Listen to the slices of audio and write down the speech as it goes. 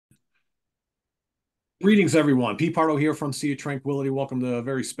Greetings, everyone. Pete Pardo here from Sea of Tranquility. Welcome to a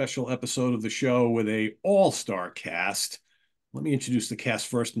very special episode of the show with a all-star cast. Let me introduce the cast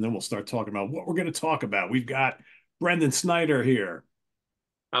first, and then we'll start talking about what we're going to talk about. We've got Brendon Snyder here.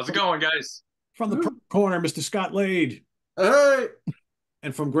 How's it going, guys? From the Prog corner, Mr. Scot Lade. Hey,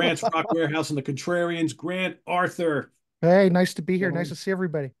 And from Grant's Rock Warehouse and the Contrarians, Grant Arthur. Hey, nice to be here. Nice Gentlemen, to see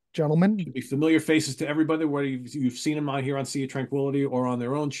everybody. Gentlemen. should be familiar faces to everybody, whether you've seen them on here on Sea of Tranquility or on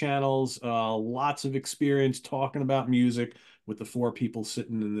their own channels. Lots of experience talking about music with the four people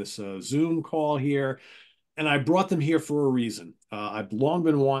sitting in this Zoom call here. And I brought them here for a reason. I've long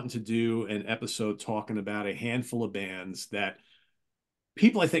been wanting to do an episode talking about a handful of bands that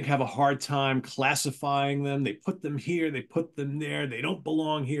people, I think, have a hard time classifying them. They put them here, they put them there. They don't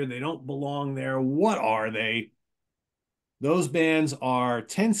belong here, they don't belong there. What are they? Those bands are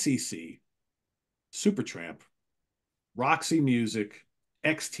 10cc, Supertramp, Roxy Music,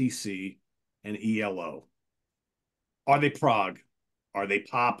 XTC, and ELO. Are they prog? Are they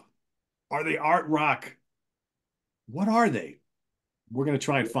pop? Are they art rock? What are they? We're going to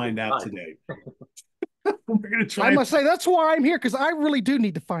try and find out today. We're going to try. I must say, that's why I'm here, because I really do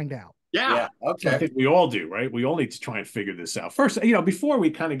need to find out. Yeah. I okay. think we all do, right? We all need to try and figure this out. First, before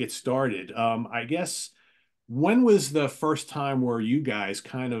we kind of get started, I guess, when was the first time where you guys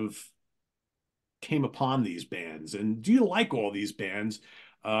kind of came upon these bands? And do you like all these bands?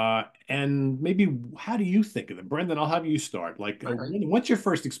 And maybe how do you think of them? Brendon, I'll have you start. Like, what's your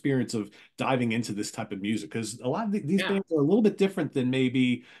first experience of diving into this type of music? Because a lot of these bands are a little bit different than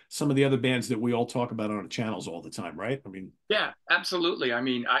maybe some of the other bands that we all talk about on our channels all the time, right? I mean, Yeah, absolutely. I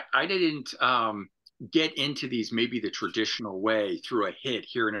mean, I didn't get into these maybe the traditional way through a hit,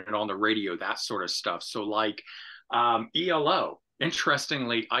 hearing it on the radio, that sort of stuff. So like ELO,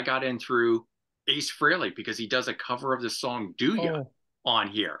 interestingly, I got in through Ace Frehley because he does a cover of the song Do Ya on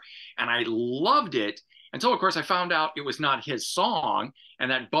here. And I loved it until, of course, I found out it was not his song. And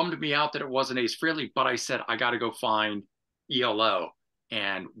that bummed me out that it wasn't Ace Frehley. But I said, I got to go find ELO.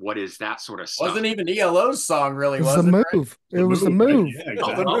 And what is that sort of stuff? Wasn't even ELO's song, really, It was was the it? move. right? It was the move. Right? Yeah,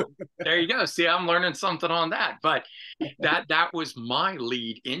 exactly. There you go. See, I'm learning something on that. But that was my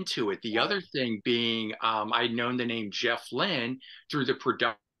lead into it. The other thing being, I'd known the name Jeff Lynne through the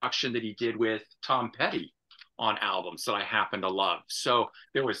production that he did with Tom Petty on albums that I happen to love. So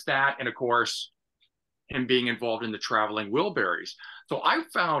there was that, and of course, him being involved in the Traveling Wilburys. So I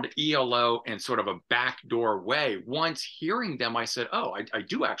found ELO in sort of a backdoor way. Once hearing them, I said, oh, I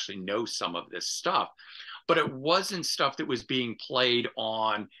do actually know some of this stuff. But it wasn't stuff that was being played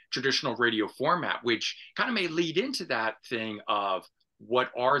on traditional radio format, which kind of may lead into that thing of what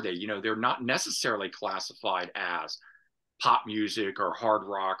are they? You know, they're not necessarily classified as pop music or hard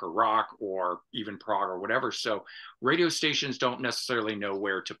rock or even prog or whatever. So radio stations don't necessarily know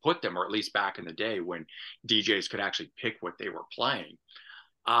where to put them, or at least back in the day when DJs could actually pick what they were playing.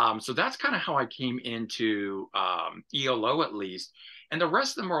 So that's kind of how I came into ELO, at least. And the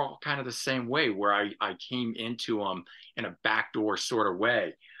rest of them are all kind of the same way, where I came into them in a backdoor sort of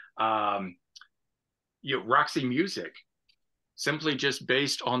way. Roxy Music, simply just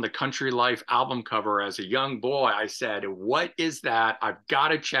based on the Country Life album cover as a young boy, I said, what is that? I've got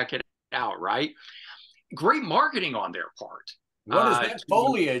to check it out, right? Great marketing on their part. What is that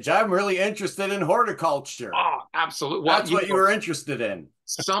foliage? I'm really interested in horticulture. Oh, absolutely. Well, that's what you were interested in.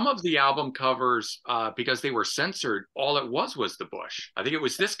 Some of the album covers, because they were censored, all it was the bush. I think it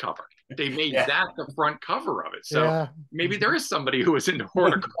was this cover. They made that the front cover of it. So maybe there is somebody who is into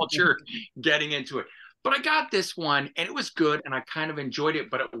horticulture getting into it. But I got this one, and it was good, and I kind of enjoyed it,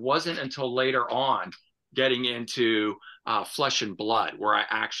 but it wasn't until later on getting into Flesh and Blood where I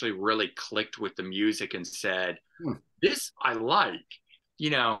actually really clicked with the music and said, this I like,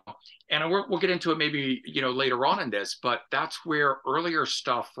 and we'll get into it maybe, later on in this, but that's where earlier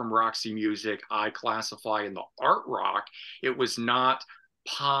stuff from Roxy Music I classify in the art rock. It was not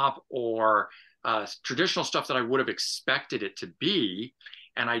pop or traditional stuff that I would have expected it to be.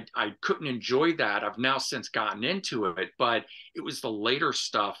 And I couldn't enjoy that. I've now since gotten into it, but it was the later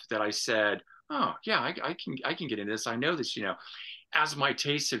stuff that I said, oh yeah, I can get into this. I know this, as my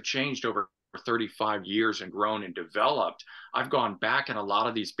tastes have changed over 35 years and grown and developed, I've gone back in a lot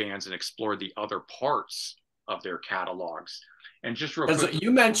of these bands and explored the other parts of their catalogs. And just real quick,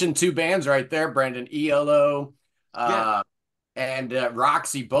 you mentioned two bands right there, Brendon, ELO and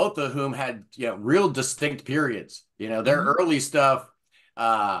Roxy, both of whom had real distinct periods. Their early stuff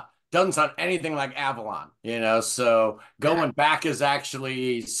doesn't sound anything like Avalon, so going back is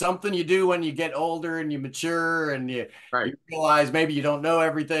actually something you do when you get older and you mature and you realize maybe you don't know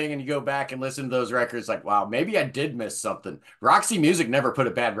everything, and you go back and listen to those records like, wow, maybe I did miss something. Roxy Music never put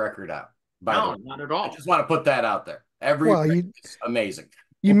a bad record out. by the way. Not at all. I just want to put that out there. Every is amazing.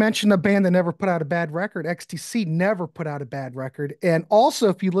 You mentioned a band that never put out a bad record. XTC never put out a bad record. And also,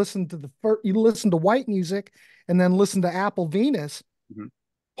 if you listen to you listen to white music and then listen to Apple Venus,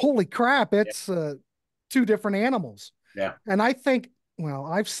 holy crap, it's two different animals. Yeah. And I think, well,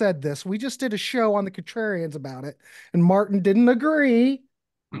 I've said this. We just did a show on the Contrarians about it, and Martin didn't agree,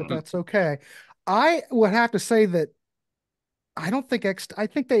 but that's okay. I would have to say that I don't think I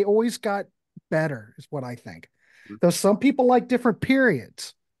think they always got better, is what I think. Though some people like different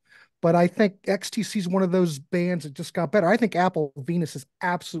periods, but I think XTC is one of those bands that just got better. I think Apple Venus is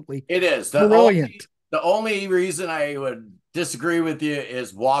absolutely brilliant. The only reason I would disagree with you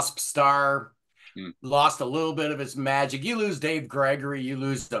is Wasp Star lost a little bit of its magic. You lose Dave Gregory, you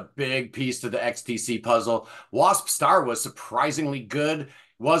lose a big piece to the XTC puzzle. Wasp Star was surprisingly good.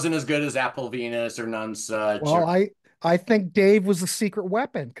 Wasn't as good as Apple Venus or none such. Well, I think Dave was the secret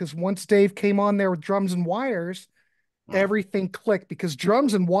weapon, because once Dave came on there with Drums and Wires, everything clicked, because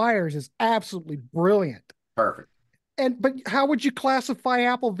Drums and Wires is absolutely brilliant. Perfect. But how would you classify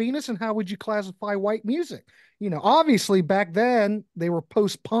Apple Venus, and how would you classify white music? You know, obviously back then they were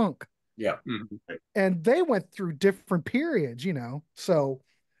post-punk. Yeah. And they went through different periods, you know. So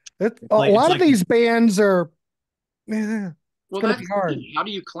a lot of these bands are well, that's hard. How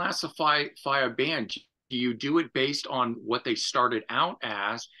do you classify a band? Do you do it based on what they started out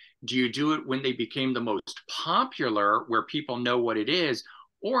as? Do you do it when they became the most popular, where people know what it is,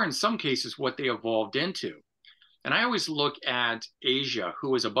 or in some cases what they evolved into? And I always look at Asia, who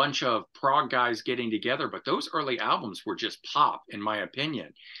was a bunch of prog guys getting together, but those early albums were just pop, in my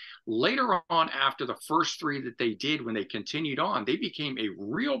opinion. Later on, after the first three that they did, when they continued on, they became a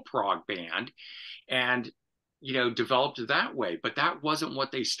real prog band and, you know, developed that way. But that wasn't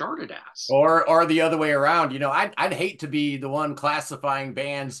what they started as. Or the other way around. You know, I'd hate to be the one classifying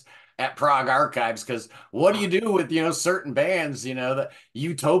bands at Prog Archives, because what do you do with, you know, certain bands? You know, that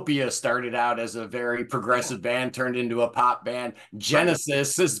Utopia started out as a very progressive band, turned into a pop band.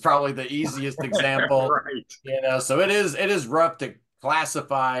 Genesis is probably the easiest example. Right. You know, so it is rough to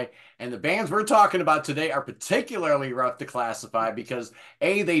classify, and the bands we're talking about today are particularly rough to classify because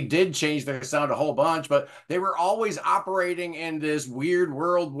they did change their sound a whole bunch, but they were always operating in this weird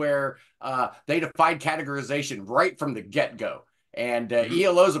world where they defied categorization right from the get-go. And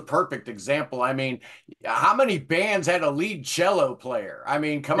ELO is a perfect example. I mean, how many bands had a lead cello player? I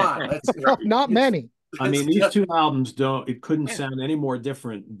mean, come on. Not many. I mean, these two albums couldn't sound any more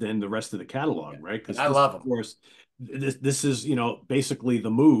different than the rest of the catalog, right? Because I love them. Of course, this is, you know, basically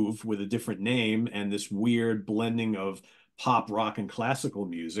The Move with a different name and this weird blending of pop, rock, and classical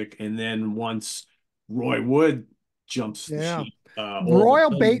music. And then once Roy Wood jumps the sheet,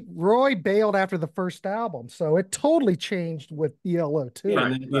 Roy bailed after the first album, so it totally changed with ELO too. Yeah,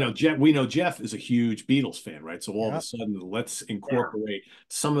 and then, you know, we know Jeff is a huge Beatles fan, right? So all of a sudden, let's incorporate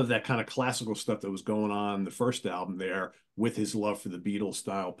some of that kind of classical stuff that was going on in the first album there with his love for the Beatles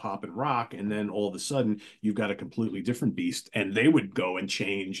style pop and rock, and then all of a sudden you've got a completely different beast, and they would go and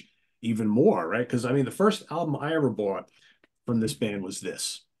change even more, right? Because I mean, the first album I ever bought from this band was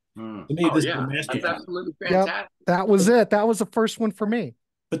this. To me, this is a masterpiece. That's absolutely fantastic. Yep, that was it. That was the first one for me.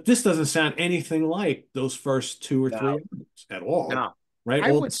 But this doesn't sound anything like those first two or three albums at all. No. Right?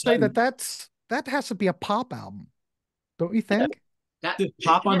 I would say that has to be a pop album, don't you think? There's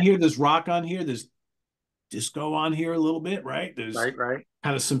pop on here, there's rock on here, there's disco on here a little bit, right? There's right.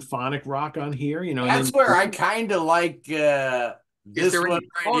 kind of symphonic rock on here, you know. That's where I kind of like this one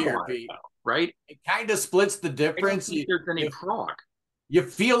right here, Pete. Right? It kind of splits the difference. There's any prog. You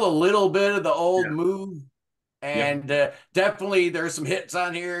feel a little bit of the old Move, and definitely there's some hits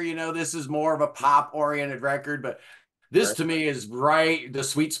on here. You know, this is more of a pop-oriented record, but this to me is right the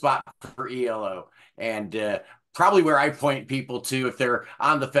sweet spot for ELO, and probably where I point people to if they're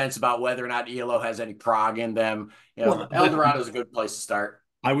on the fence about whether or not ELO has any prog in them. You know, El Dorado is a good place to start.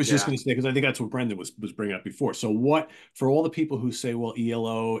 I was just going to say, because I think that's what Brendon was bringing up before. So what, for all the people who say, well,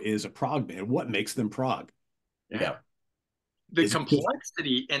 ELO is a prog band, what makes them prog? Yeah. The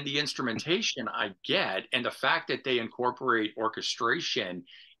complexity and the instrumentation I get, and the fact that they incorporate orchestration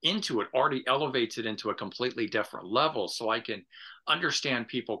into it already elevates it into a completely different level. So I can understand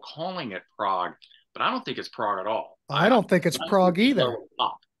people calling it prog, but I don't think it's prog at all. I don't think it's prog either.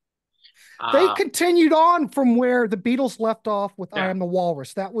 They continued on from where the Beatles left off with I Am the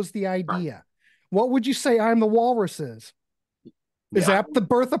Walrus. That was the idea. Right. What would you say I Am the Walrus is? Is that the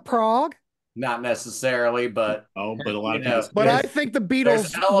birth of prog? Not necessarily, but but a lot of people. But I think the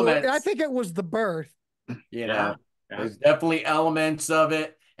Beatles. I think it was the birth. You know, there's definitely elements of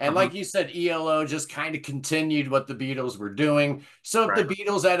it, And like you said, ELO just kind of continued what the Beatles were doing. So if the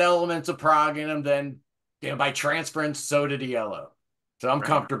Beatles had elements of prog in them, then by transference, so did ELO. So I'm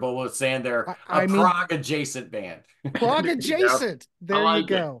comfortable with saying they're a prog adjacent band. Prog adjacent. There you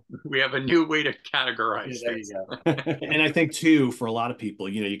go. We have a new way to categorize things. And I think too, for a lot of people,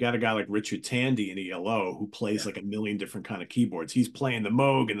 you got a guy like Richard Tandy in ELO who plays like a million different kind of keyboards. He's playing the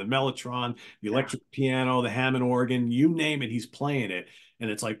Moog and the Mellotron, the electric piano, the Hammond organ, you name it, he's playing it.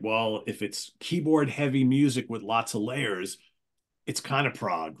 And it's like, well, if it's keyboard heavy music with lots of layers, it's kind of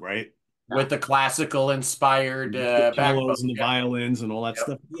prog, right? With the classical inspired cellos and the violins and all that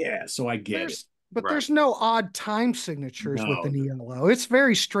stuff. Yeah, so I get it. But there's no odd time signatures with an ELO. It's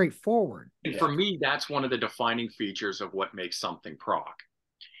very straightforward. And for me, that's one of the defining features of what makes something prog.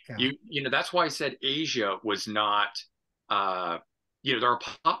 You know, that's why I said Asia was not, they're a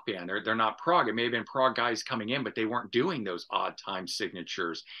pop band. They're not prog. It may have been prog guys coming in, but they weren't doing those odd time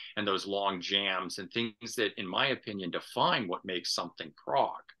signatures and those long jams and things that, in my opinion, define what makes something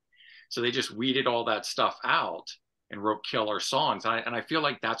prog. So they just weeded all that stuff out and wrote killer songs. And I feel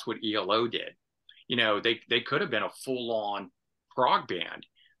like that's what ELO did. You know, they could have been a full-on prog band,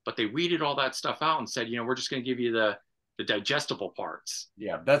 but they weeded all that stuff out and said, we're just going to give you the digestible parts.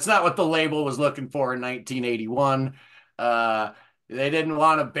 Yeah, that's not what the label was looking for in 1981. They didn't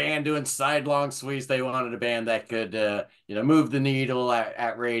want a band doing sidelong sweeps. They wanted a band that could, move the needle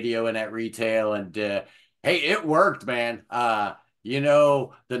at radio and at retail. And hey, it worked, man. The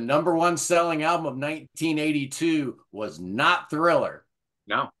number one selling album of 1982 was not Thriller.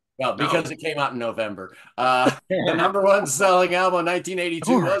 No. Well, because it came out in November. The number one selling album of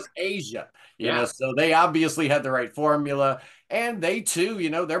 1982 was Asia. You know, so they obviously had the right formula. And they too,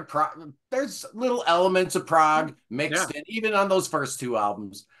 there's little elements of prog mixed in, even on those first two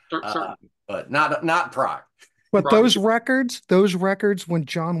albums. But not prog. But those records when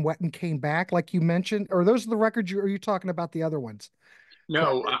John Wetton came back, like you mentioned, or those are the records, are you talking about the other ones?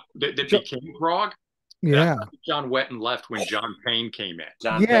 No, that became prog. Yeah. John Wetton left when John Payne came in.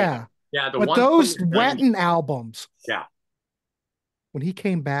 Yeah. But those Wetton albums. Yeah. When he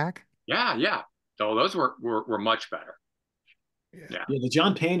came back. Yeah. So those were much better. Yeah. The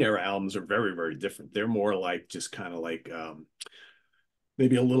John Payne era albums are very, very different. They're more like just kind of like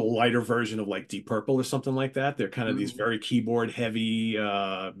maybe a little lighter version of like Deep Purple or something like that. They're kind of these very keyboard heavy,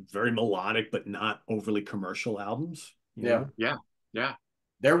 very melodic, but not overly commercial albums. Yeah.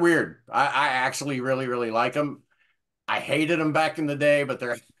 They're weird. I actually really, really like them. I hated them back in the day, but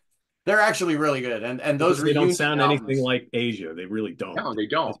they're actually really good. And those they don't sound anything like Asia. They really don't. No, they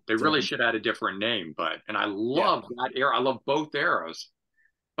don't. They really should have had a different name. And I love that era. I love both eras,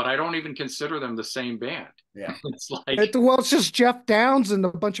 but I don't even consider them the same band. Yeah, it's like it's just Jeff Downs and a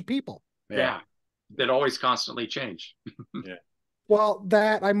bunch of people. Yeah, that always constantly change. Yeah. Well,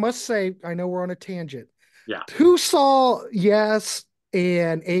 that I must say, I know we're on a tangent. Yeah. Who saw Yes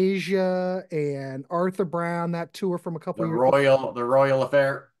and Asia and Arthur Brown, that tour from a couple years ago? The Royal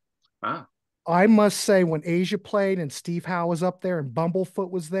Affair. Wow. I must say, when Asia played and Steve Howe was up there and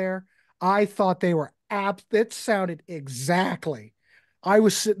Bumblefoot was there, I thought they were it sounded exactly. I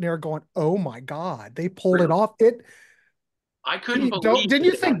was sitting there going, "Oh my God, they pulled it off!" I couldn't believe. Didn't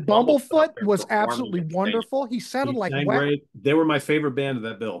you think Bumblefoot was absolutely wonderful? He sounded like great. They were my favorite band of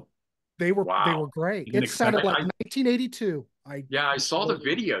that bill. They were great. It sounded like 1982. I saw the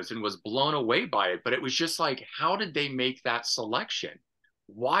videos and was blown away by it, but it was just like, how did they make that selection?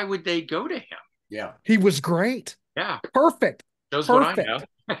 Why would they go to him? Yeah, he was great. Yeah, perfect. Shows what I know.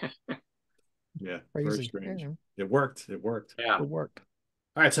 Yeah, crazy. Very strange. Yeah. It worked. Yeah, it worked.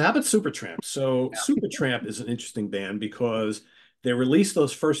 All right, so how about Supertramp? So Supertramp is an interesting band because they released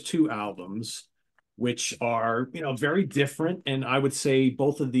those first two albums, which are, very different. And I would say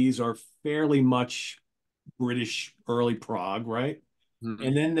both of these are fairly much British early prog, right? Mm-hmm.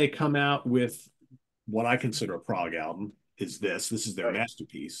 And then they come out with what I consider a prog album. This is their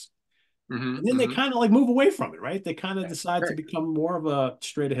masterpiece. Mm-hmm. And then they kind of like move away from it, right? They kind of decide to become more of a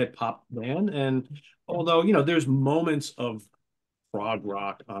straight ahead pop band. And although, there's moments of prog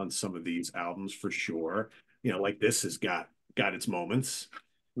rock on some of these albums for sure, like this has got its moments.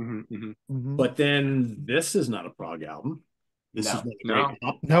 But then this is not a prog album. This is not a great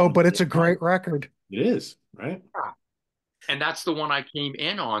pop album. But it's a great record. It is, right? Yeah. And that's the one I came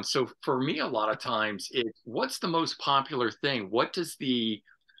in on. So for me, a lot of times, what's the most popular thing? What does the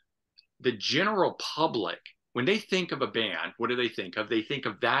general public, when they think of a band, what do they think of? They think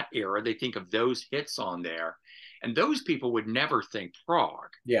of that era. They think of those hits on there. And those people would never think prog.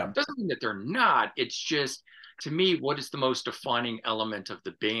 Yeah. It doesn't mean that they're not. It's just, to me, what is the most defining element of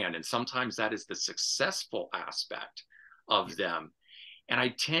the band? And sometimes that is the successful aspect of them. And I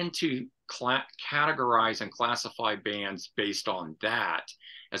tend to categorize and classify bands based on that,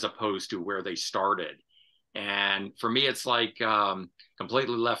 as opposed to where they started. And for me, it's like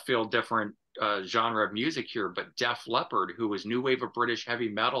completely left field, different genre of music here, but Def Leppard, who was new wave of British heavy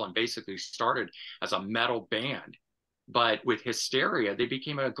metal and basically started as a metal band, but with Hysteria, they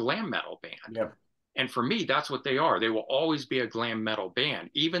became a glam metal band. Yep. And for me, that's what they are. They will always be a glam metal band,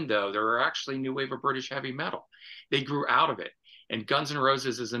 even though they're actually new wave of British heavy metal. They grew out of it. And Guns N'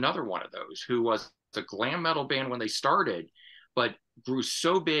 Roses is another one of those, who was a glam metal band when they started, but grew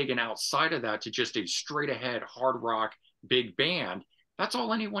so big and outside of that to just a straight ahead hard rock big band. That's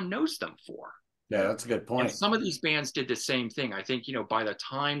all anyone knows them for. Yeah, that's a good point. And some of these bands did the same thing. I think, by the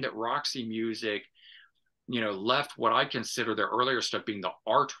time that Roxy Music, left what I consider their earlier stuff being the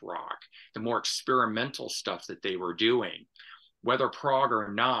art rock, the more experimental stuff that they were doing, whether prog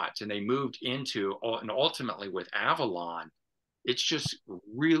or not, and they moved into, and ultimately with Avalon, it's just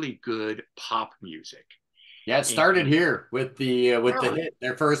really good pop music. Yeah, it started here with the hit,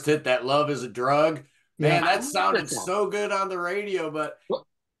 their first hit, that Love Is a Drug. Man, that sounded so good on the radio, but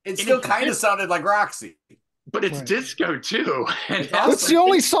it still kind of sounded like Roxy. But it's disco too. And it's the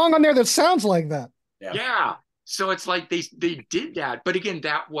only song on there that sounds like that. Yeah. So it's like they did that. But again,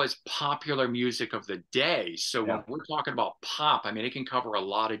 that was popular music of the day. So when we're talking about pop, I mean, it can cover a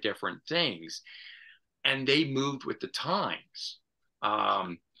lot of different things. And they moved with the times.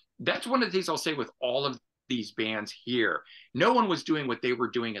 That's one of the things I'll say with all of these bands here. No one was doing what they were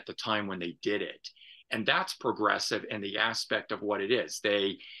doing at the time when they did it. And that's progressive in the aspect of what it is.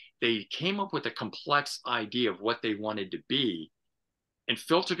 They came up with a complex idea of what they wanted to be and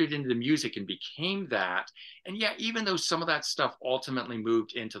filtered it into the music and became that. And yeah, even though some of that stuff ultimately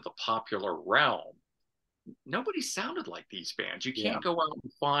moved into the popular realm, nobody sounded like these bands. You can't go out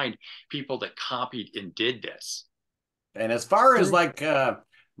and find people that copied and did this. And as far as like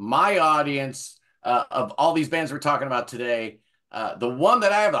my audience of all these bands we're talking about today, the one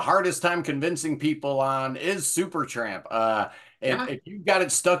that I have the hardest time convincing people on is Supertramp. If you've got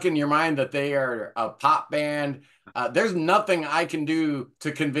it stuck in your mind that they are a pop band, there's nothing I can do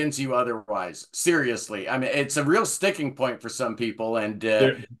to convince you otherwise. Seriously. I mean, it's a real sticking point for some people. And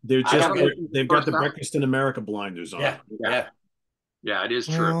they've got the Breakfast in America blinders on. Yeah, it is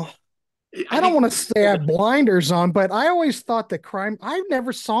true. Well, I don't want to say I have blinders on, but I always thought that I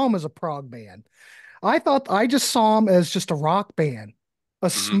never saw them as a prog band. I just saw them as just a rock band, a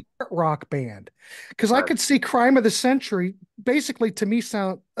smart rock band. Because I could see Crime of the Century basically to me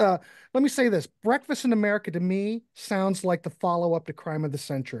let me say this, Breakfast in America to me sounds like the follow-up to Crime of the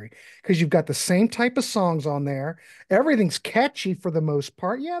Century, because you've got the same type of songs on there. Everything's catchy for the most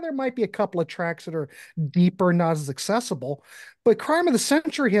part. Yeah, there might be a couple of tracks that are deeper, not as accessible, but Crime of the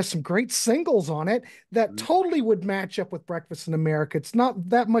Century has some great singles on it that totally would match up with Breakfast in America. It's not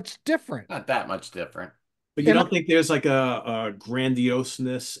that much different. Not that much different. But you don't think there's like a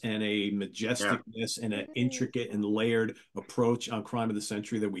grandioseness and a majesticness and an intricate and layered approach on Crime of the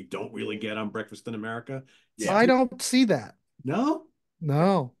Century that we don't really get on Breakfast in America? I don't see that. No?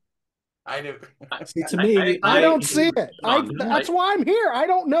 I do. See, to me, I don't see it. That's why I'm here. I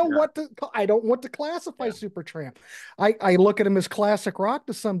don't know what to classify Supertramp. I look at them as classic rock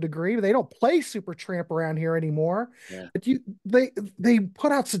to some degree. They don't play Supertramp around here anymore. But they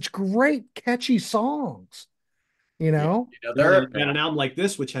put out such great catchy songs. And an album like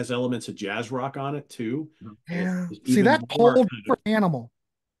this, which has elements of jazz rock on it too. Yeah. See, that's a whole different animal.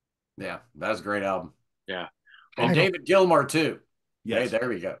 Yeah, that's a great album. Yeah. And David Gilmour too. Yes. Hey, there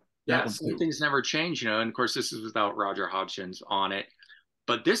we go. Yeah, some things never change, and of course this is without Roger Hodgins on it.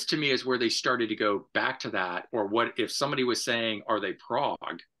 But this to me is where they started to go back to that, or what if somebody was saying, are they prog?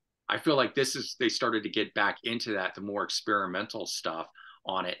 I feel like they started to get back into that, the more experimental stuff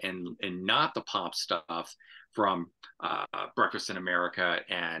on it, and not the pop stuff from Breakfast in America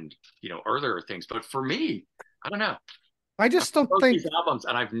and earlier things. But for me, I don't know. I just don't think these albums,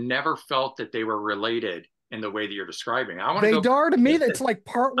 and I've never felt that they were related in the way that you're describing. They are to me. That's like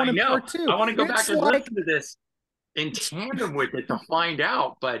part one and part two. I want to go back and listen to this in tandem with it to find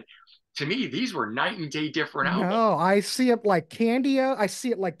out. But to me, these were night and day different albums. No, I see it like Candio. I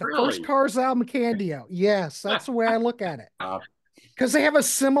see it like the first Cars album, Candio. Yes, that's the way I look at it. Because they have a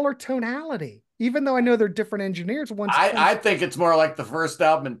similar tonality, even though I know they're different engineers. I think it's more like the first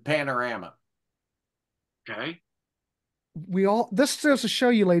album in Panorama. Okay. This goes to show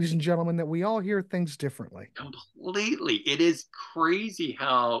you, ladies and gentlemen, that we all hear things differently. Completely. It is crazy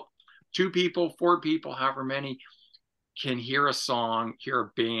how 2 people, 4 people, however many, can hear a song, hear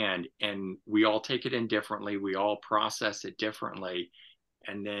a band, and we all take it in differently. We all process it differently.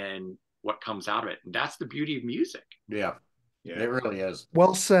 And then what comes out of it. And that's the beauty of music. Yeah. Yeah. It really is.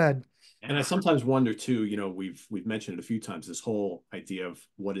 Well said. And I sometimes wonder too, we've mentioned it a few times, this whole idea of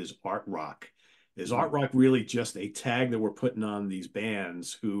what is art rock. Is art rock really just a tag that we're putting on these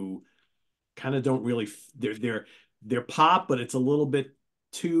bands who kind of don't really they're pop, but it's a little bit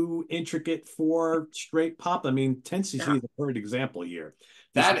too intricate for straight pop. I mean, 10cc is a perfect example here.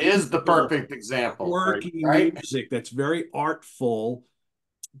 That is the perfect example. Quirky right? music that's very artful.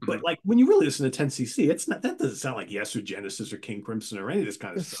 But Mhm. like when you really listen to 10cc, it's not, that doesn't sound like Yes or Genesis or King Crimson or any of this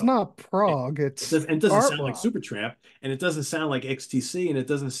kind of It's stuff. not prog, it's It doesn't art sound like rock. Supertramp, and it doesn't sound like XTC, and it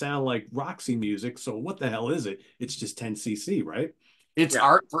doesn't sound like Roxy music. So what the hell is it? It's just 10cc, right? It's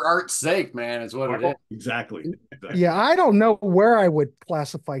art for art's sake, man, is what it is. Exactly. Yeah, I don't know where I would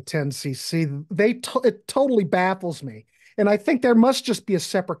classify 10cc. It totally baffles me. And I think there must just be a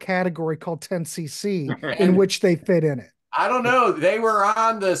separate category called 10cc in which they fit in it. I don't know. They were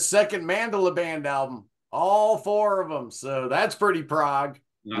on the second Mandela Band album, all four of them. So that's pretty prog.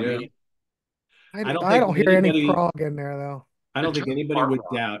 Yeah. I mean, I don't hear any prog in there, though. I don't think anybody would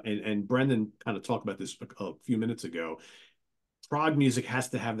doubt, and Brendon kind of talked about this a few minutes ago. Prog music has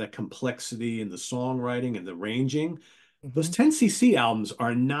to have that complexity in the songwriting and the ranging. Those 10cc albums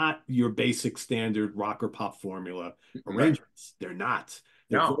are not your basic standard rock or pop formula arrangements. They're not.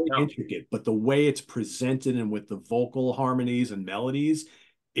 They're very intricate, but the way it's presented and with the vocal harmonies and melodies,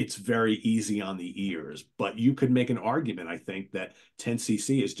 it's very easy on the ears. But you could make an argument, I think, that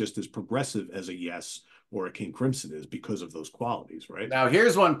 10cc is just as progressive as a Yes or a King Crimson is because of those qualities, right? Now,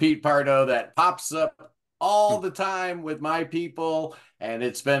 here's one, Pete Pardo, that pops up all the time with my people, and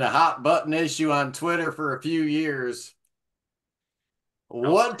it's been a hot button issue on Twitter for a few years.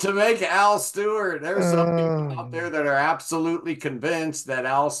 What to make Al Stewart? There's some people out there that are absolutely convinced that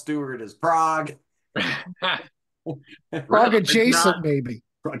Al Stewart is prog. Prog adjacent, maybe.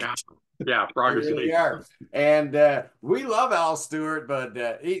 Yeah, prog adjacent. And we love Al Stewart, but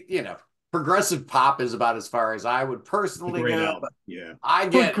progressive pop is about as far as I would personally go. Yeah, I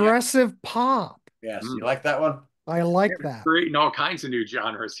get progressive pop. Yes, you like that one? I like that. Creating all kinds of new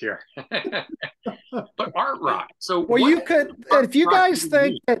genres here. But art rock. So well, you could, if you guys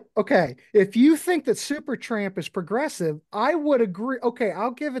think that, okay, if you think that Supertramp is progressive, I would agree. Okay,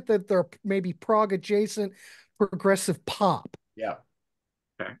 I'll give it that they're maybe prog adjacent, progressive pop. Yeah.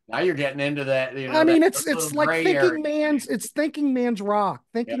 Okay. Now you're getting into that. I mean, it's like thinking man's rock,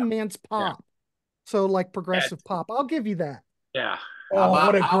 thinking man's pop. Yeah. So like progressive pop. I'll give you that. Yeah.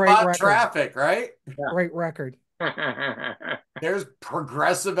 What a great record. Traffic, right? Yeah. Great record. There's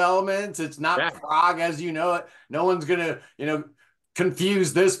progressive elements. It's not prog as you know it. No one's gonna,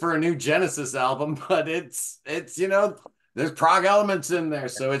 confuse this for a new Genesis album, but it's there's prog elements in there.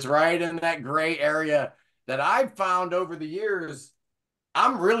 So it's right in that gray area that I've found over the years.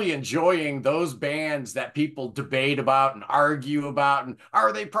 I'm really enjoying those bands that people debate about and argue about. And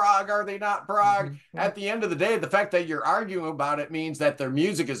are they prog? Are they not prog? At the end of the day, the fact that you're arguing about it means that their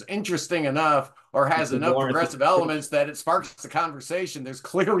music is interesting enough or has enough progressive elements that it sparks the conversation. There's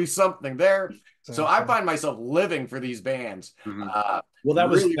clearly something there. So I find myself living for these bands. Well, that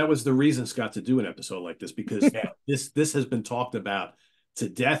was the reason, Scott, to do an episode like this, because this has been talked about to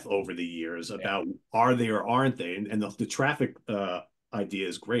death over the years about are they or aren't they? And the traffic idea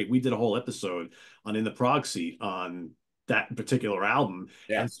is great. We did a whole episode on In the Prog Seat on that particular album,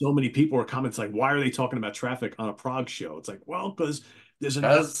 and so many people were comments like, why are they talking about traffic on a prog show? It's like, well, because there's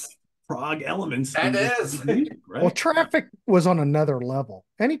enough prog elements. That is music, right? Well, traffic was on another level.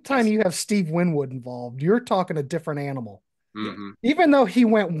 Anytime you have Steve Winwood involved, you're talking a different animal. Even though he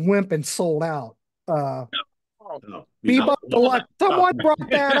went wimp and sold out. Bebop Deluxe. Someone brought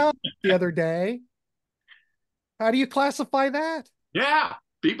that up the other day. How do you classify that? Yeah,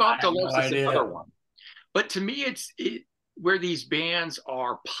 Bebop Deluxe is another one. But to me, it's where these bands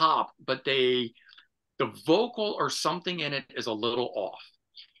are pop, but the vocal or something in it is a little off.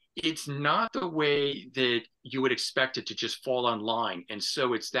 It's not the way that you would expect it to just fall on line. And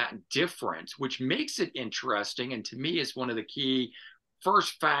so it's that difference, which makes it interesting. And to me is one of the key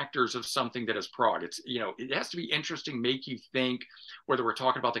first factors of something that is prog. It's, it has to be interesting, make you think, whether we're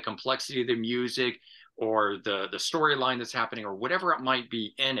talking about the complexity of the music or the storyline that's happening or whatever it might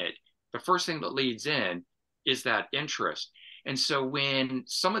be in it. The first thing that leads in is that interest. And so when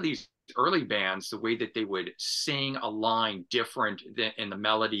some of these early bands, the way that they would sing a line different in the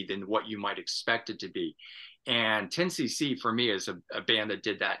melody than what you might expect it to be. And 10cc for me is a band that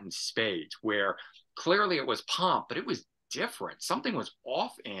did that in spades, where clearly it was pop, but it was different. Something was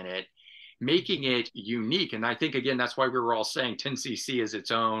off in it, making it unique. And I think, again, that's why we were all saying 10cc is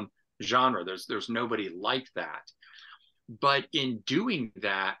its own genre. There's nobody like that. But in doing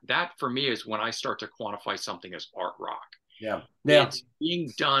that, that for me is when I start to quantify something as art rock. Yeah. It's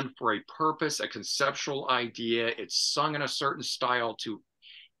being done for a purpose, a conceptual idea. It's sung in a certain style to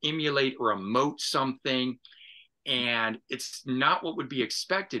emulate or emote something. And it's not what would be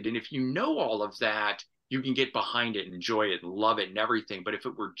expected. And if you know all of that, you can get behind it, enjoy it, and love it and everything. But if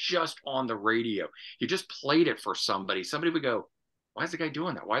it were just on the radio, you just played it for somebody would go, why is the guy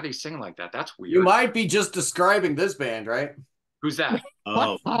doing that? Why are they singing like that? That's weird. You might be just describing this band, right? Who's that?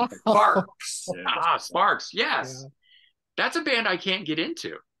 Oh, Sparks. Sparks. Yes. Yeah. That's a band I can't get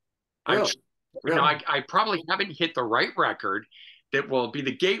into. Really? I probably haven't hit the right record that will be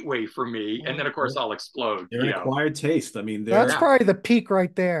the gateway for me. And then, of course, I'll explode. They're an acquired taste. I mean, that's probably the peak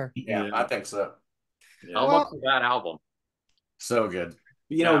right there. Yeah, I think so. Yeah. I'll look for that album. So good.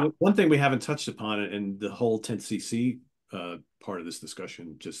 You know, one thing we haven't touched upon it, and the whole 10cc part of this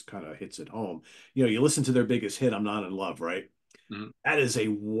discussion just kind of hits it home. You know, you listen to their biggest hit, I'm Not in Love, right? Mm-hmm. That is a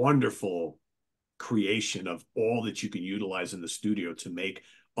wonderful creation of all that you can utilize in the studio to make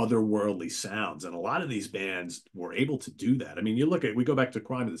otherworldly sounds. And a lot of these bands were able to do that. I mean, we go back to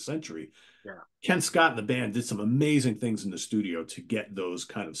Crime of the Century. Yeah. Ken Scott and the band did some amazing things in the studio to get those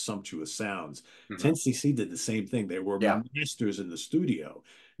kind of sumptuous sounds. 10cc did the same thing. They were masters in the studio.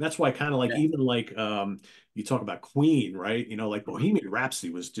 And that's why kind of like, even like you talk about Queen, right? You know, like Bohemian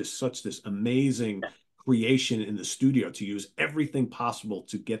Rhapsody was just such this amazing creation in the studio to use everything possible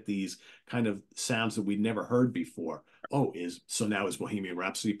to get these kind of sounds that we'd never heard before. So now is Bohemian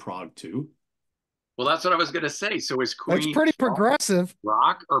Rhapsody Prog too? Well, that's what I was going to say. So is Queen It's pretty progressive.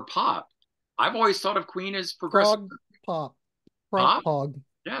 Rock or pop? I've always thought of Queen as progressive. Prog. Prog?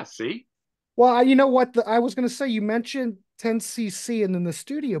 Yeah, see? Well, you know what? I was going to say, you mentioned 10cc and in the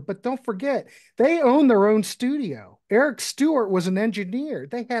studio, but don't forget, they own their own studio. Eric Stewart was an engineer.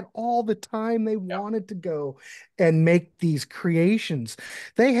 They had all the time they wanted to go and make these creations.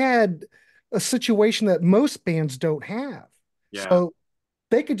 They had a situation that most bands don't have. Yeah. So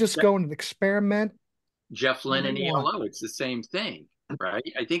they could just go and experiment. Jeff Lynne and ELO, it's the same thing, right?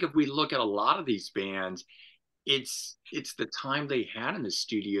 I think if we look at a lot of these bands, it's the time they had in the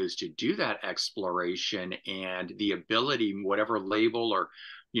studios to do that exploration and the ability, whatever label or,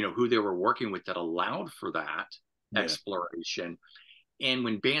 you know, who they were working with that allowed for that exploration. And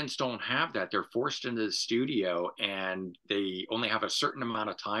when bands don't have that, they're forced into the studio and they only have a certain amount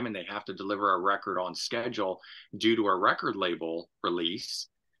of time and they have to deliver a record on schedule due to a record label release.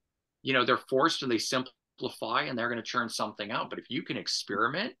 You know, they're forced and they simplify and they're going to churn something out. But if you can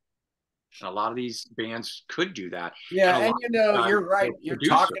experiment, and a lot of these bands could do that. Yeah, and you know, you're right. You're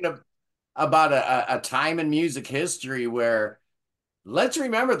talking about a time in music history where, let's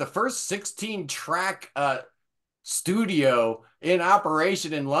remember, the first 16-track studio in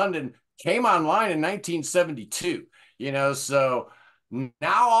operation in London came online in 1972. You know, so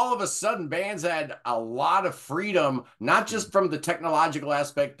now all of a sudden bands had a lot of freedom, not just from the technological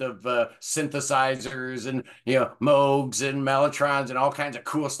aspect of synthesizers and, you know, Moogs and Mellotrons and all kinds of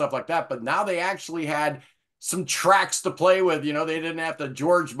cool stuff like that, but now they actually had some tracks to play with. You know, they didn't have to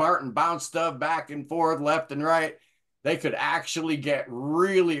George Martin bounce stuff back and forth, left and right. They could actually get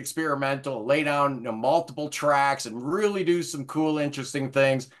really experimental, lay down, you know, multiple tracks and really do some cool, interesting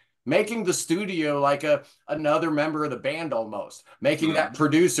things, making the studio like another member of the band almost, making that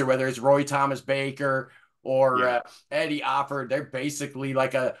producer, whether it's Roy Thomas Baker or Eddie Offord, they're basically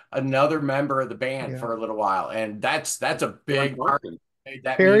like another member of the band for a little while. And that's a big part.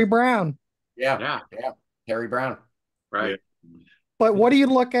 Harry Brown. Yeah. Harry Brown. Right. But what do you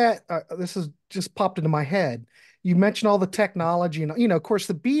look at? This has just popped into my head. You mentioned all the technology and, you know, of course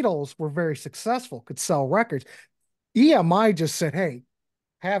the Beatles were very successful, could sell records. EMI just said, hey,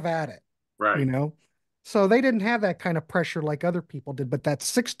 have at it. Right. You know, so they didn't have that kind of pressure like other people did, but that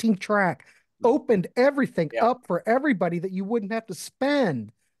 16-track opened everything up for everybody that you wouldn't have to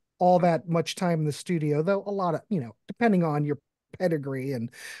spend all that much time in the studio, though a lot of, you know, depending on your pedigree and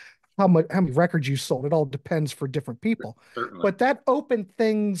how many records you sold, it all depends for different people. Certainly. But that opened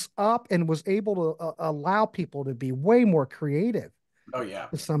things up and was able to allow people to be way more creative. Oh yeah.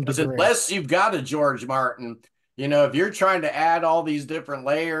 To some degree. Unless you've got a George Martin, you know, if you're trying to add all these different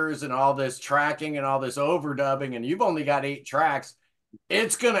layers and all this tracking and all this overdubbing and you've only got 8 tracks,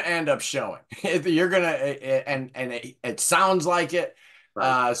 it's going to end up showing. You're going to, and it sounds like it.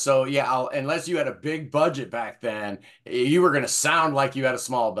 Right. So yeah, unless you had a big budget back then, you were going to sound like you had a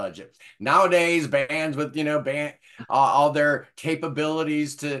small budget. Nowadays, bands with, you know, all their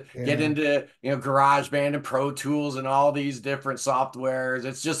capabilities to get into, you know, GarageBand and Pro Tools and all these different softwares,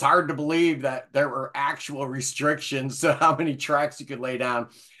 it's just hard to believe that there were actual restrictions to how many tracks you could lay down.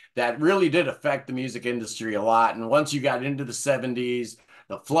 That really did affect the music industry a lot. And once you got into the 70s,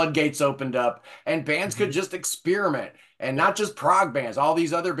 the floodgates opened up and bands could just experiment. And not just prog bands, all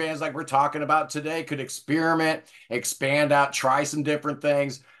these other bands like we're talking about today could experiment, expand out, try some different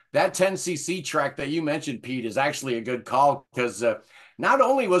things. That 10cc track that you mentioned, Pete, is actually a good call because not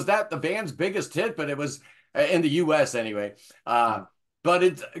only was that the band's biggest hit, but it was in the US anyway. But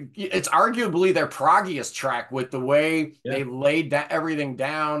it's arguably their proggiest track with the way they laid everything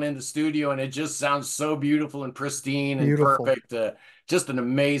down in the studio, and it just sounds so beautiful and pristine and perfect. Just an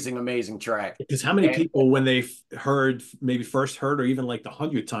amazing, amazing track. Because how many people, when they maybe first heard, or even like the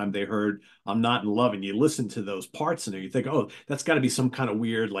 100th time they heard "I'm Not in Love," and you listen to those parts in there, you think, oh, that's got to be some kind of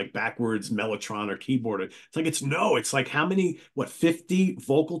weird, like backwards mellotron or keyboard. It's like, it's like how many, 50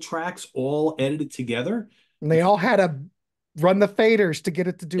 vocal tracks all edited together? And they all had to run the faders to get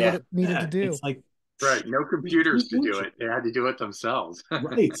it to do what it needed to do. It's like, right, no computers to do it. They had to do it themselves.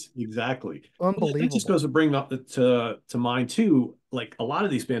 Right, exactly. Unbelievable. It just goes to bring up to mind too, like a lot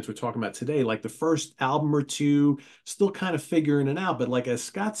of these bands we're talking about today, like the first album or two, still kind of figuring it out. But like as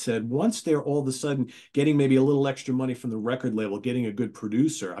Scott said, once they're all of a sudden getting maybe a little extra money from the record label, getting a good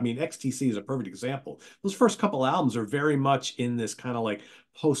producer. I mean, XTC is a perfect example. Those first couple albums are very much in this kind of like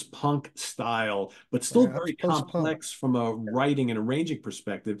post-punk style, but still very complex from a writing and arranging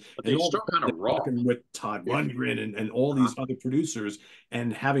perspective. But they still kind of raw. Working with Todd Rundgren and all these other producers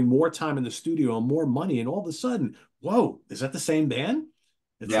and having more time in the studio and more money, and all of a sudden, whoa, is that the same band?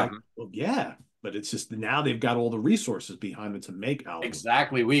 It's like, well, yeah, but it's just now they've got all the resources behind them to make albums.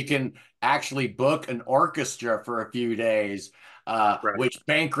 Exactly. We can actually book an orchestra for a few days, which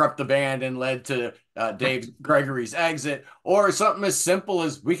bankrupt the band and led to Dave Gregory's exit, or something as simple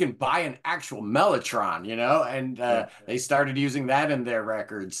as we can buy an actual mellotron, and they started using that in their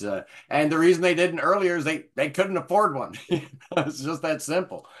records. And the reason they didn't earlier is they couldn't afford one. It's just that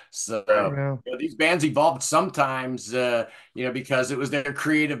simple. So these bands evolved sometimes, because it was their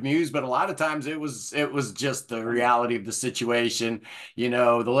creative muse, but a lot of times it was just the reality of the situation.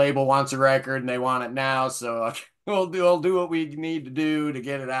 The label wants a record and they want it now, so we'll do what we need to do to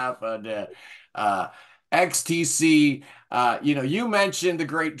get it out. But XTC, you mentioned the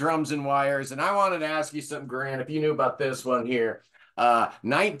great Drums and Wires, and I wanted to ask you something, Grant, if you knew about this one here.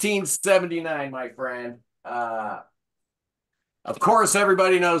 1979, my friend. Of course,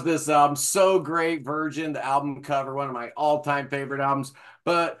 everybody knows this album. So great. Virgin, the album cover, one of my all-time favorite albums.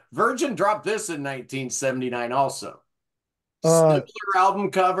 But Virgin dropped this in 1979 also. Similar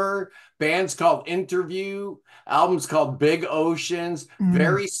album cover, bands called Interview, albums called Big Oceans,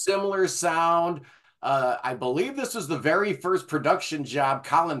 very similar sound. I believe this was the very first production job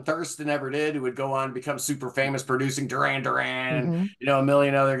Colin Thurston ever did, who would go on to become super famous producing Duran Duran and a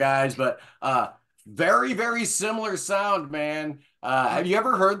million other guys. But very, very similar sound, man. Have you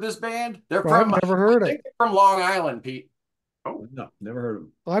ever heard this band? They're from I've never heard it. They're from Long Island, Pete. Oh, no, never heard of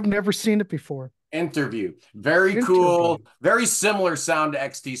them. I've never seen it before. Interview. Very cool. Very similar sound to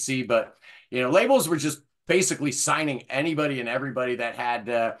XTC, but labels were just basically signing anybody and everybody that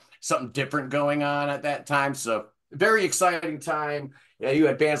had something different going on at that time. So very exciting time. You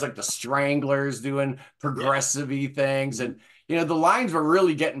had bands like the Stranglers doing progressive-y things, and the lines were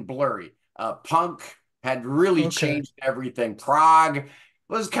really getting blurry. Punk had really changed everything. Prog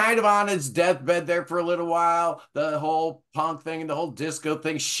was kind of on its deathbed there for a little while. The whole punk thing and the whole disco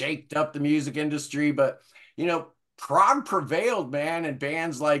thing shaked up the music industry. But, Prog prevailed, man, and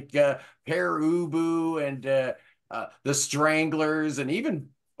bands like Per Ubu and the Stranglers, and even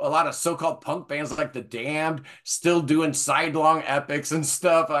a lot of so-called punk bands like the Damned still doing sidelong epics and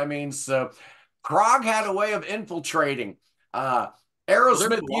stuff. I mean, so Prog had a way of infiltrating.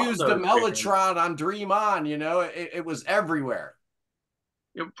 Aerosmith used the mellotron on Dream On, it was everywhere.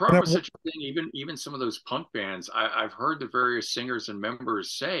 Prog was such a thing. Even some of those punk bands, I've heard the various singers and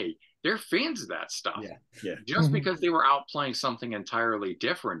members say they're fans of that stuff. Yeah. Just because they were out playing something entirely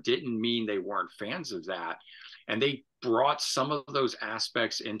different didn't mean they weren't fans of that. And they brought some of those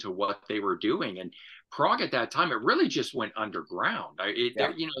aspects into what they were doing. And Prog at that time, it really just went underground.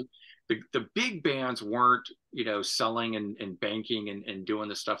 The big bands weren't, selling and banking and doing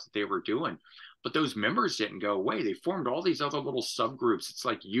the stuff that they were doing. But those members didn't go away. They formed all these other little subgroups. It's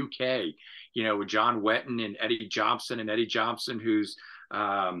like UK, with John Wetton and Eddie Jobson, who's,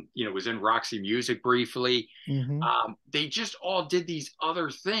 was in Roxy Music briefly. They just all did these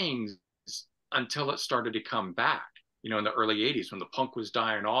other things until it started to come back, in the early 80s when the punk was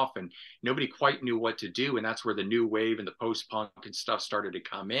dying off and nobody quite knew what to do. And that's where the new wave and the post-punk and stuff started to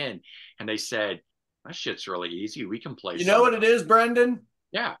come in. And they said, that shit's really easy. We can play. You know what it is, Brendon?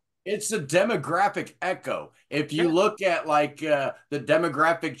 Yeah. It's a demographic echo. If you look at the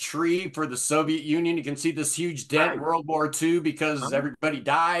demographic tree for the Soviet Union, you can see this huge dent World War II because everybody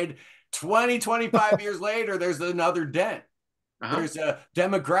died. 25 years later, there's another dent. There's a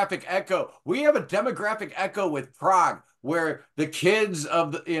demographic echo. We have a demographic echo with Prog, where the kids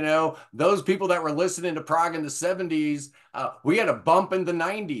of the, those people that were listening to Prog in the 70s, we had a bump in the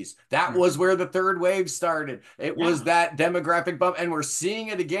 90s. That was where the third wave started. It was that demographic bump, and we're seeing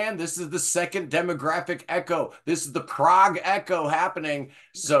it again. This is the second demographic echo. This is the Prog echo happening.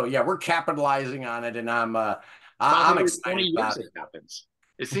 So yeah, we're capitalizing on it, and I'm excited about it. Happens.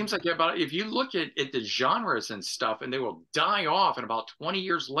 It seems like if you look at the genres and stuff, and they will die off, and about 20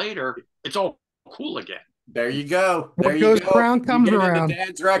 years later, it's all cool again. There you go. There you go. Crown comes around.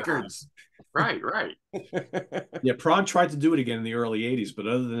 Dad's records. Right. Yeah, Prog tried to do it again in the early 80s, but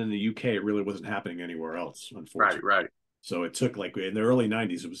other than in the UK, it really wasn't happening anywhere else, unfortunately. Right. So it took, like, in the early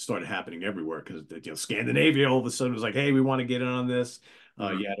 90s, it started happening everywhere, because Scandinavia all of a sudden was like, hey, we want to get in on this.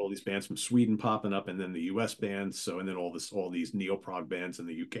 You had all these bands from Sweden popping up, and then the US bands. And then all these neo-prog bands in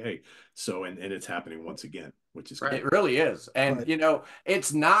the UK. So, and it's happening once again, which is great. It really is. And,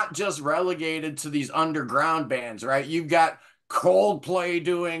 it's not just relegated to these underground bands, right? You've got Coldplay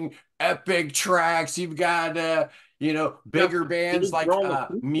doing epic tracks. You've got, bigger bands like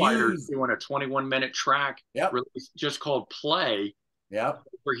Muse doing a 21-minute track just called Play. Yep.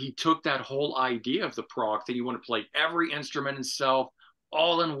 Where he took that whole idea of the prog thing. You want to play every instrument himself,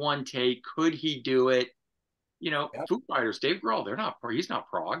 all in one take. Could he do it? Foo Fighters, Dave Grohl, he's not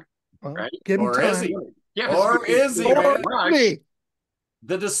prog, right? Or is he? Yeah. Or is he, man?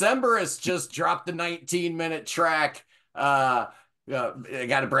 The Decemberists just dropped the 19-minute track. They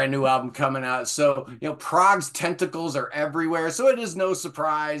got a brand new album coming out. So, Prog's tentacles are everywhere. So it is no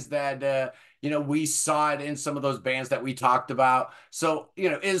surprise that, we saw it in some of those bands that we talked about. So,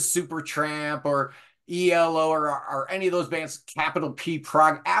 is Supertramp or ELO or any of those bands capital P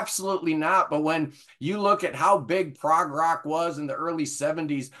Prog? Absolutely not. But when you look at how big prog rock was in the early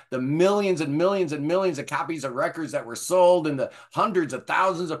 70s, the millions and millions and millions of copies of records that were sold, and the hundreds of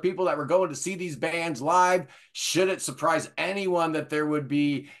thousands of people that were going to see these bands live, should it surprise anyone that there would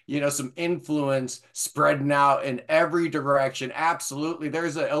be, some influence spreading out in every direction? Absolutely.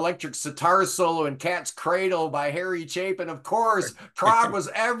 There's an electric sitar solo in Cat's Cradle by Harry Chapin. Of course, prog was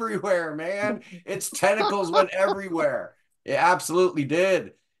everywhere, man. Its tentacles went everywhere. It absolutely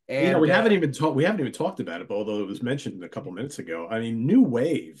did. And we haven't even talked about it, but although it was mentioned a couple minutes ago, I mean, new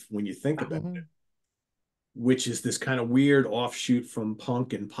wave, when you think about it, which is this kind of weird offshoot from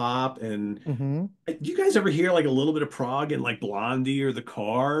punk and pop. And do you guys ever hear like a little bit of prog in like Blondie or the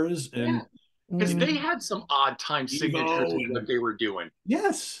Cars? And because they had some odd time signatures in what they were doing.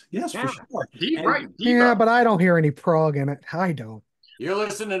 Yes, for sure. Right. Yeah, but I don't hear any prog in it. I don't. You're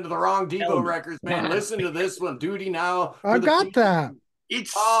listening to the wrong Devo records, man. Listen to this one, Duty Now. I got that.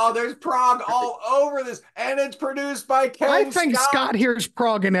 There's prog all over this, and it's produced by Ken I think Scott hears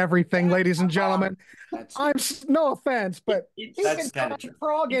prog in everything, ladies and gentlemen. I'm no offense, but he can talk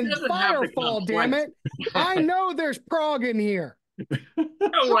prog in Firefall, damn it. I know there's prog in here.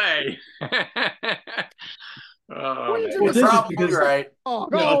 No way. Probably right.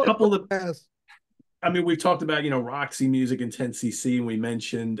 A couple of I mean, we've talked about, Roxy Music and 10cc, and we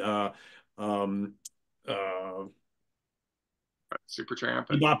mentioned Supertramp,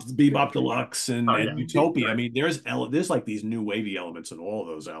 Bebop Deluxe, and Utopia. I mean, there's like these new wavy elements in all of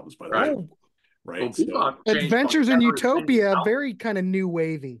those albums, by the way. Right. Well, Adventures in Utopia, very kind of new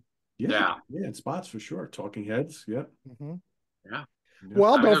wavy. Yeah, in spots for sure. Talking Heads, yeah.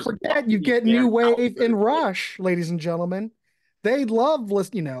 Well, don't forget, you get new wave in Rush, ladies and gentlemen. They love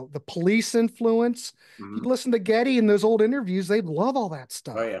listening, the Police influence. You listen to Getty in those old interviews, they love all that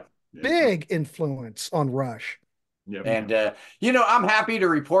stuff. Oh, yeah. Big influence on Rush. Yep. And, I'm happy to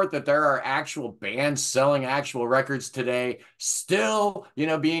report that there are actual bands selling actual records today, still,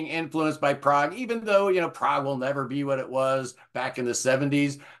 being influenced by prog, even though, prog will never be what it was back in the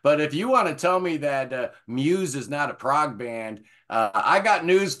 70s. But if you want to tell me that Muse is not a prog band, I got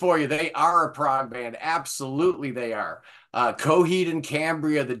news for you. They are a prog band. Absolutely, they are. Coheed and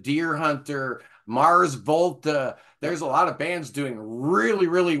Cambria, the Deer Hunter, Mars Volta. There's a lot of bands doing really,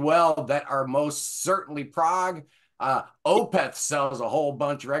 really well that are most certainly prog. Opeth sells a whole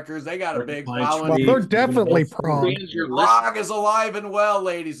bunch of records. They got a big following. Well, they're definitely prog. Prog is alive and well,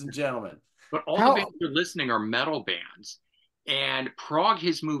 ladies and gentlemen. But all the bands you're listening are metal bands. And prog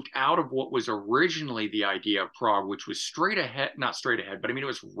has moved out of what was originally the idea of prog, which was not straight ahead, but I mean, it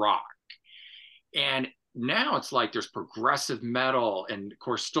was rock. And now it's like there's progressive metal and, of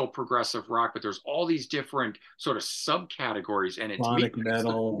course, still progressive rock, but there's all these different sort of subcategories. And it's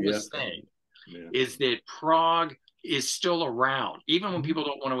metal. Thing is that prog is still around. Even when people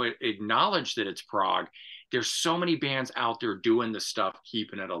don't want to acknowledge that it's prog, there's so many bands out there doing the stuff,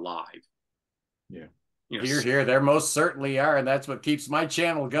 keeping it alive. Yeah. Here, there most certainly are, and that's what keeps my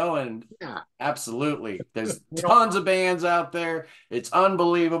channel going. Yeah, absolutely. There's tons of bands out there. It's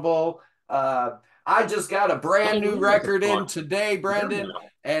unbelievable. I just got a brand new record in today, Brendon,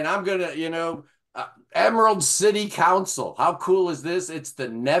 and I'm gonna, Emerald City Council. How cool is this? It's the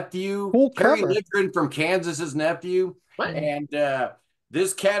nephew, Terry Lickren from Kansas's nephew, and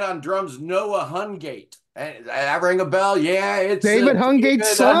this cat on drums, Noah Hungate. And I ring a bell. Yeah, it's David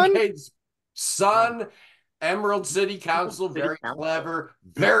Hungate's son. Son, Emerald City Council, very clever,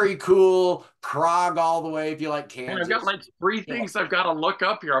 very cool. Prog all the way if you like Kansas. I've got like 3 things I've got to look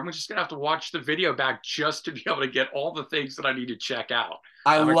up here. I'm just gonna have to watch the video back just to be able to get all the things that I need to check out.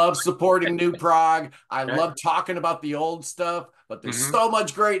 I love supporting new prog. I love talking about the old stuff, but there's so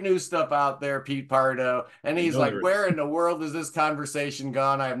much great new stuff out there, Pete Pardo. And he's like, where in the world is this conversation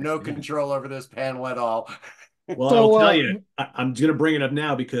gone? I have no control over this panel at all. Well, I'll tell you, I'm going to bring it up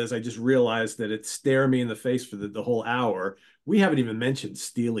now because I just realized that it's staring me in the face for the whole hour. We haven't even mentioned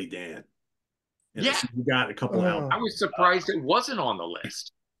Steely Dan. And we got a couple albums. I was surprised it wasn't on the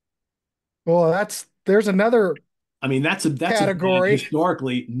list. Well, there's another. I mean, that's a category.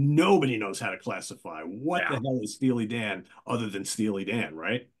 Historically, nobody knows how to classify what the hell is Steely Dan other than Steely Dan,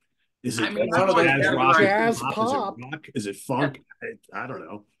 right? Is it jazz rock? Jazz pop? Is it rock? Is it funk? I don't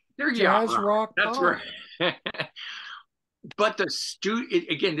know. They're jazz rock. That's right. But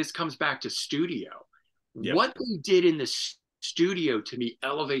again, this comes back to studio. Yep. What they did in the studio to me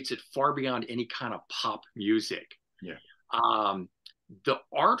elevates it far beyond any kind of pop music. Yeah. The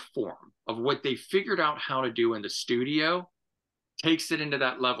art form of what they figured out how to do in the studio takes it into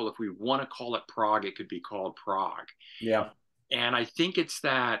that level. If we want to call it prog, it could be called prog. Yeah. And I think it's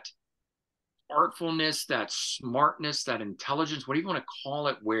that artfulness, that smartness, that intelligence, whatever you want to call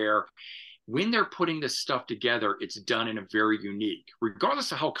it, where when they're putting this stuff together, it's done in a very unique,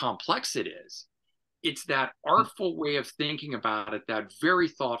 regardless of how complex it is. It's that artful way of thinking about it, that very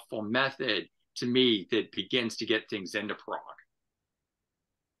thoughtful method to me that begins to get things into prog.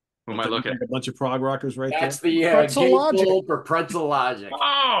 Who am I looking at? A bunch of prog rockers right That's there. That's the gatefold for Pretzel Logic.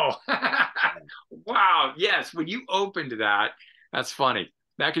 Oh, wow. Yes, when you opened that, that's funny.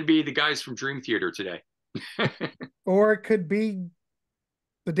 That could be the guys from Dream Theater today. Or it could be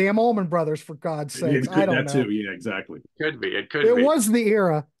the damn Allman Brothers, for God's sakes. I don't know. Too. Yeah, exactly. Could be. It could be. It was the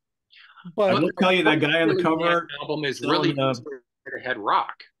era. But I will tell you, that guy on the cover album is really head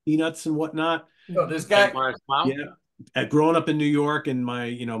rock. Peanuts and whatnot. Oh, this guy. Yeah. Growing up in New York, and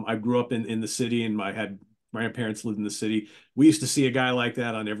I grew up in the city, and my grandparents lived in the city. We used to see a guy like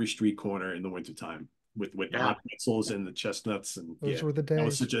that on every street corner in the wintertime with hot pretzels and the chestnuts, and those were the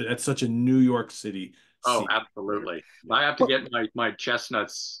days. That's such a New York City. Oh, absolutely. I have to get my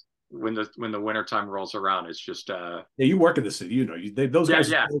chestnuts when the wintertime rolls around. It's just you work in the city, those guys.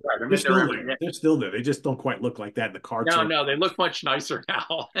 They're still there. They just don't quite look like that in the cartoon. No, they look much nicer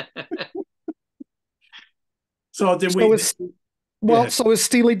now. So is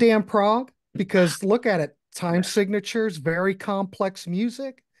Steely Dan prog? Because look at it, time signatures, very complex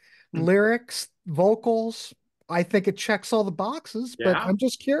music, lyrics, vocals. I think it checks all the boxes, but I'm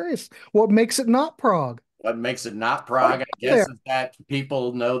just curious, what makes it not prog? What makes it not prog, I guess, is that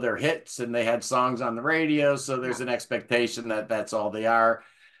people know their hits and they had songs on the radio, so there's an expectation that that's all they are.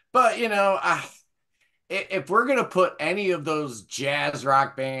 But, if we're going to put any of those jazz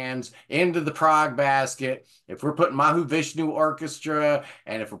rock bands into the prog basket, if we're putting Mahu Vishnu Orchestra,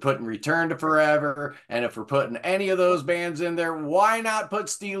 and if we're putting Return to Forever, and if we're putting any of those bands in there, why not put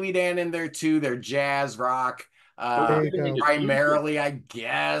Steely Dan in there too? They're jazz rock. Primarily, I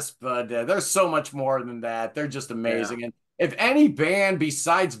guess, but there's so much more than that. They're just amazing. And if any band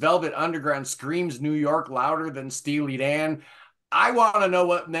besides Velvet Underground screams New York louder than Steely Dan, I want to know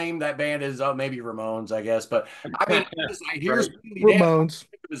what name that band is. Oh, maybe Ramones, I guess. But I mean, I hear Ramones.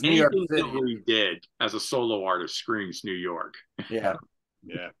 It was New York City. That he did as a solo artist screams New York. Yeah.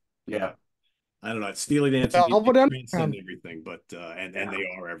 I don't know. Steely Dan transcend everything, but and they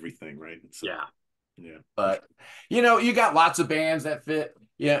are everything, right? So, yeah. But you got lots of bands that fit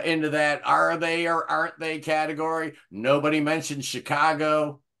into that are they or aren't they category. Nobody mentioned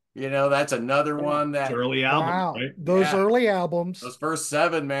Chicago. That's another one that early album. Right? Those early albums. Those first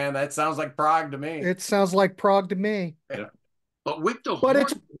 7, man, that sounds like prog to me. It sounds like prog to me. Yeah. But with the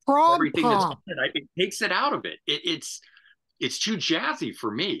it's prog everything pop. It takes it out of it. It's too jazzy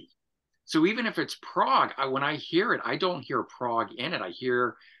for me. So even if it's prog, when I hear it, I don't hear prog in it. I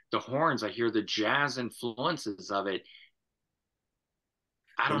hear the horns, I hear the jazz influences of it.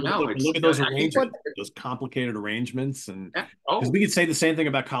 I don't know. Look at those arrangements, those complicated arrangements, and because we could say the same thing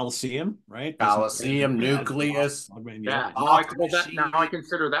about Coliseum, right? Coliseum, Nucleus. Yeah. Now I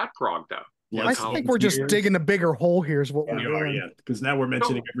consider that prog, though. Yeah, I think we're just digging a bigger hole here is what we're doing. Yeah, because now we're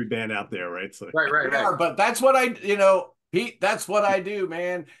mentioning every band out there, right? So right. But that's what Pete, that's what I do,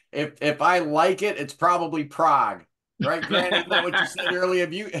 man. If I like it, it's probably prog. Right, Grant? Isn't that what you said earlier?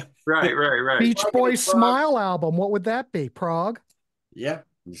 Right. Beach Boys Smile album, what would that be? Prog? Yeah,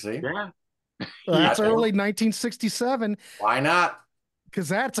 you see? Yeah. That's early 1967. Why not? Because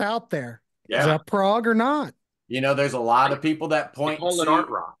that's out there. Yeah. Is that prog or not? There's a lot of people that point to art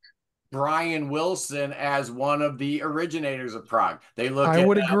rock. Brian Wilson as one of the originators of prog. They look. I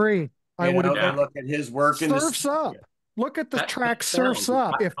would agree. They look at his work. Surfs Up. Look at the track Surfs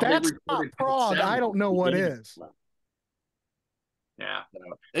Up. If that's not prog, I don't know what is. Yeah,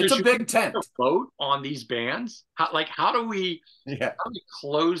 it's a big tent. Vote on these bands. How do we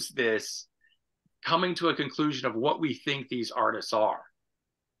close this, coming to a conclusion of what we think these artists are?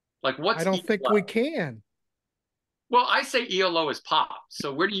 I don't think we can. Well, I say ELO is pop.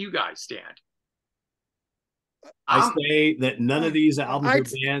 So where do you guys stand? I say that none of these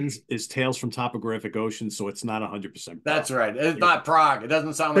albums or bands is Tales from Topographic Ocean, so it's not 100%. That's right. It's not prog. It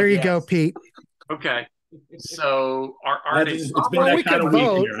doesn't sound like. There you go, Pete. Okay. So are they? It's been that kind of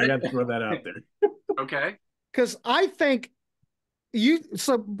week here. I got to throw that out there. Okay. Because I think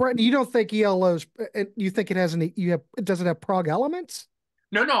So, Brendon, you don't think ELO's? You think it has any? It doesn't have prog elements?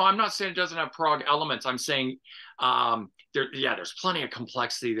 No, I'm not saying it doesn't have prog elements. I'm saying there's plenty of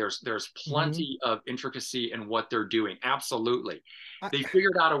complexity. There's plenty of intricacy in what they're doing. Absolutely. They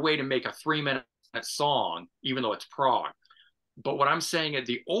figured out a way to make a 3-minute song, even though it's prog. But what I'm saying is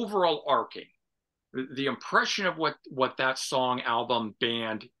the overall arcing, the impression of what that song, album,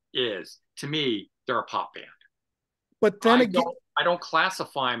 band is, to me, they're a pop band. But then I don't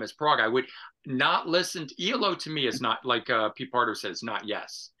classify them as prog. I would not listen to ELO. To me, is not, like Pete Pardo says, not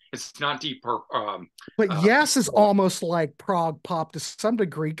Yes. It's not deep. But Yes is almost like prog pop to some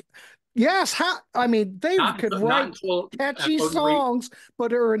degree. Yes, they could write catchy songs,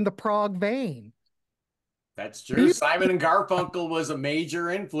 but are in the prog vein. That's true. Simon and Garfunkel was a major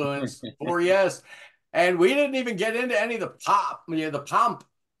influence for Yes, and we didn't even get into any of the pop, the pomp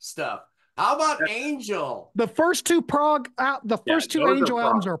stuff. How about Angel? The first two Angel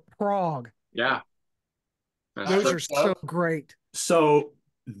albums are prog. Yeah, those are so great. So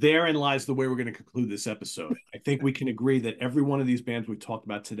therein lies the way we're going to conclude this episode. I think we can agree that every one of these bands we've talked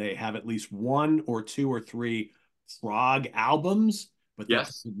about today have at least 1 or 2 or 3 prog albums, but that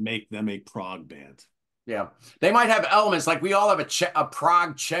doesn't make them a prog band. Yeah, they might have elements, like we all have a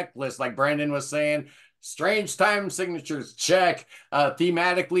prog checklist, like Brendon was saying. Strange time signatures, check.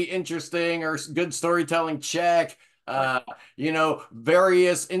 Thematically interesting or good storytelling, check.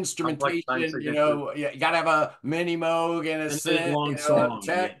 Various instrumentation. You got to have a mini moog and a synth. Long song.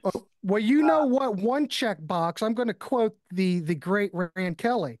 Check. Well, what? One check box. I'm going to quote the great Rand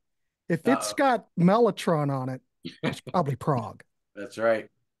Kelly. If it's got Mellotron on it, it's probably prog. That's right.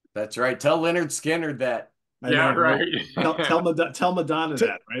 Tell Leonard Skinner that. Right. Tell Madonna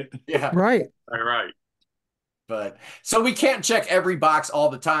that, right? Yeah. Right. Right. But so we can't check every box all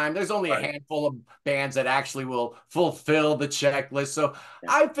the time. There's only a handful of bands that actually will fulfill the checklist. So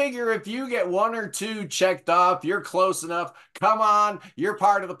I figure if you get 1 or 2 checked off, you're close enough. Come on, you're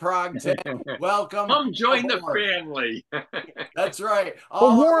part of the prog team. Welcome. Come join the family. That's right.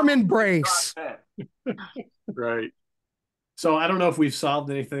 A warm embrace. Right. So I don't know if we've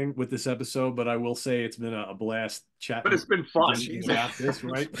solved anything with this episode, but I will say it's been a blast chatting. But it's been fun about this,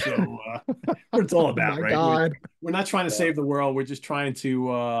 right? So what it's all about, right? We're not trying to save the world. We're just trying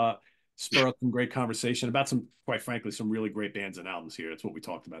to spur up some great conversation about some, quite frankly, some really great bands and albums here. That's what we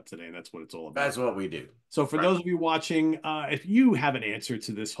talked about today, and that's what it's all about. That's what we do. So for those of you watching, if you have an answer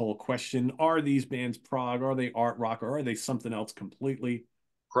to this whole question, are these bands prog? Are they art rock? Or are they something else completely?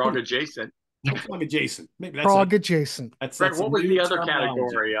 Prog adjacent. Prog adjacent. Maybe that's prog adjacent. That's what was the other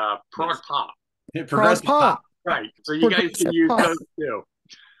category? Prog pop. Prog pop. Right. So you guys can use those too.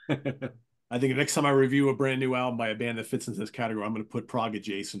 I think next time I review a brand new album by a band that fits into this category, I'm going to put prog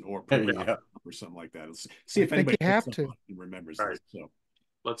adjacent or something like that. Let's see if anybody remembers this. So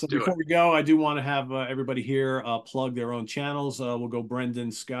let's do it. Before we go, I do want to have everybody here plug their own channels. We'll go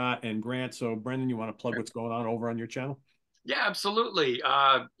Brendon, Scott, and Grant. So Brendon, you want to plug what's going on over on your channel? Yeah, absolutely.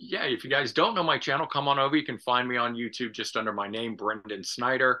 If you guys don't know my channel, come on over. You can find me on YouTube just under my name, Brendon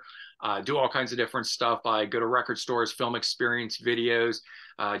Snyder. Do all kinds of different stuff. I go to record stores, film experience videos,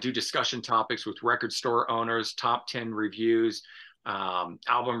 do discussion topics with record store owners, top 10 reviews,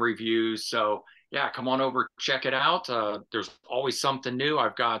 album reviews. So yeah, come on over, check it out. There's always something new.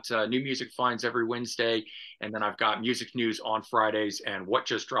 I've got new music finds every Wednesday, and then I've got music news on Fridays and what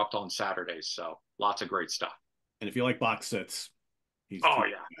just dropped on Saturdays. So lots of great stuff. And if you like box sets, oh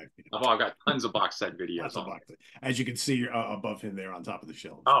yeah, I've got tons of box set videos. Lots of box set. As you can see above him there on top of the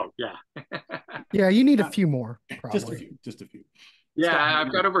shelves. Oh yeah. Yeah, you need a few more. Probably. Just a few. Yeah,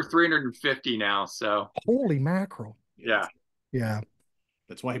 I've got over 350 now. So holy mackerel. Yeah. Yeah.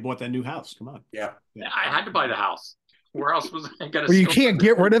 That's why he bought that new house. Come on. Yeah. I had to buy the house. Where else was I going to? Well, you can't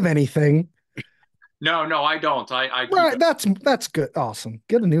get rid of anything. No, I don't. Right. That's good. Awesome.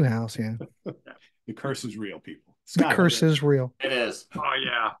 Get a new house. Yeah. The curse is real, people. Scott, the curse is real. It is. Oh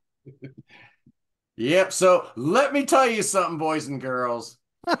yeah. Yep. So let me tell you something, boys and girls.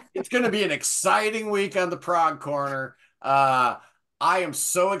 It's going to be an exciting week on the Prog Corner. I am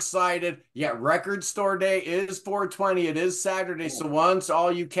so excited. Yeah, Record Store Day is 420. It is Saturday. So once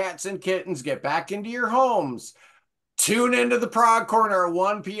all you cats and kittens get back into your homes, tune into the Prog Corner at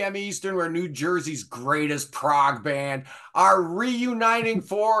 1 p.m. Eastern, where New Jersey's greatest prog band are reuniting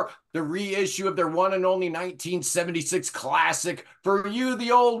for the reissue of their one and only 1976 classic. For you,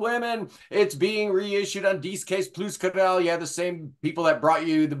 the old women, it's being reissued on Disques Plus Canal. Yeah, the same people that brought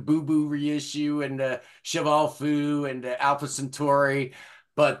you the Boo Boo reissue and Cheval Fou and Alpha Centauri.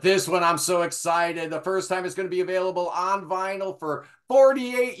 But this one, I'm so excited. The first time it's going to be available on vinyl for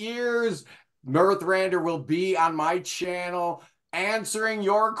 48 years. Mirth Rander will be on my channel answering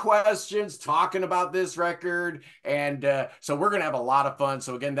your questions, talking about this record. And so we're going to have a lot of fun.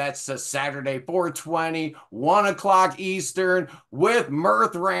 So again, that's Saturday, 420, 1 o'clock Eastern with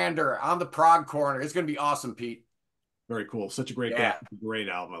Mirth Rander on the Prog Corner. It's going to be awesome, Pete. Very cool. Such a great great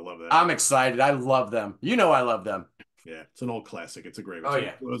album. I love that. I'm excited. I love them. You know I love them. Yeah, it's an old classic. It's a great one. Oh,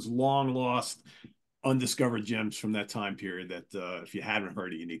 yeah. Those long lost, undiscovered gems from that time period that if you haven't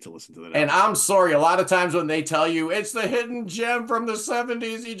heard it, you need to listen to that. And I'm sorry, a lot of times when they tell you it's the hidden gem from the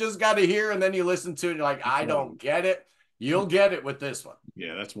 70s, you just got to hear, and then you listen to it and you're like, I don't get it. You'll get it with this one.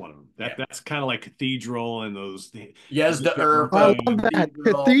 Yeah, that's one of them. That's kind of like Cathedral and those. Yes, the Herb. I love that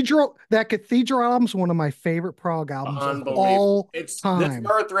Cathedral. That Cathedral album's one of my favorite prog albums of all time. This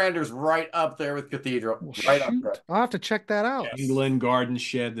Mirth Rander's right up there with Cathedral. Right up there. I'll have to check that out. England, Garden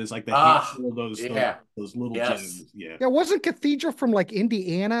Shed. There's like that handful of those little gems. Yeah, wasn't Cathedral from like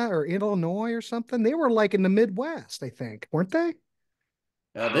Indiana or Illinois or something? They were like in the Midwest, I think, weren't they?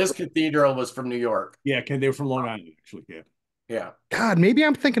 This Cathedral was from New York. Yeah, they were from Long Island, actually. Yeah. God, maybe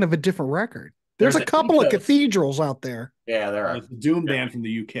I'm thinking of a different record. There's a couple of cathedrals out there. Yeah, there are. It's the Doom band from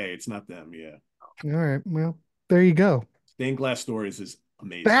the UK. It's not them. Yeah. All right. Well, there you go. Stained Glass Stories is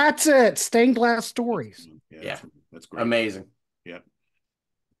amazing. That's it. Stained Glass Stories. Yeah. That's great. Amazing. Yeah.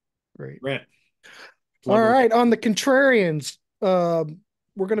 Great. Grant. All right. On the Contrarians, we're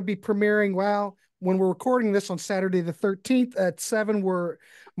going to be premiering. Wow. When we're recording this on Saturday the 13th at 7,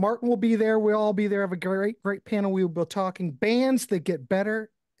 Martin will be there. We'll all be there. Have a great panel. We will be talking bands that get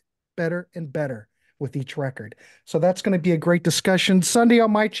better, and better with each record. So that's going to be a great discussion. Sunday on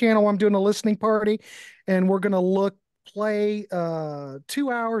my channel, I'm doing a listening party, and we're going to play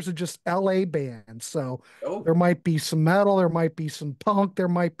 2 hours of just LA bands. So there might be some metal, there might be some punk, there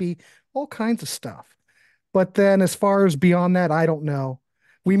might be all kinds of stuff. But then as far as beyond that, I don't know.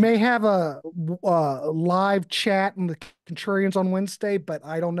 We may have a live chat in the Contrarians on Wednesday, but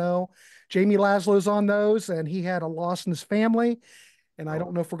I don't know. Jamie Laszlo's on those, and he had a loss in his family. And I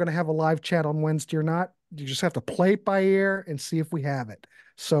don't know if we're going to have a live chat on Wednesday or not. You just have to play it by ear and see if we have it.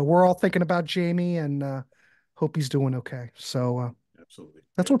 So we're all thinking about Jamie and hope he's doing okay. So absolutely,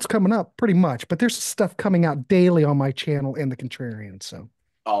 that's what's coming up pretty much. But there's stuff coming out daily on my channel and the Contrarians. So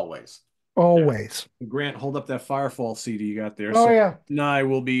always. Yeah. Grant, hold up that Firefall CD you got there. Oh, yeah. And I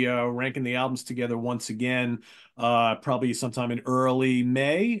will be ranking the albums together once again, probably sometime in early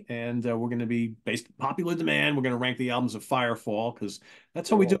May. And we're going to be, based on popular demand, we're going to rank the albums of Firefall because that's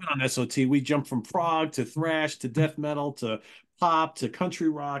how we do it on SOT. We jump from prog to thrash to death metal to pop to country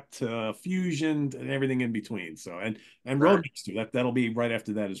rock to fusion and everything in between. So, and Roadmaster, that'll be right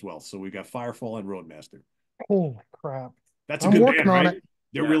after that as well. So we've got Firefall and Roadmaster. Holy crap. That's a good band, right?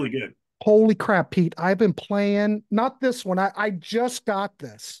 They're really good. Holy crap, Pete. I've been playing, not this one. I just got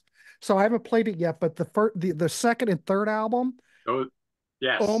this. So I haven't played it yet, but the second and third album.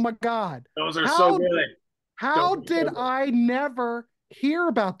 Yes. Oh my God. Those are so good. How did I never hear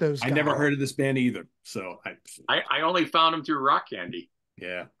about those guys? I never heard of this band either. So I only found them through Rock Candy.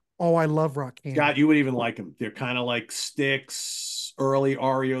 Yeah. Oh, I love Rock Candy. Scott, you would even like them. They're kind of like Styx, early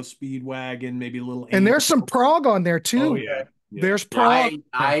REO Speedwagon, maybe a little. And there's some prog on there too. Oh yeah. There's prog.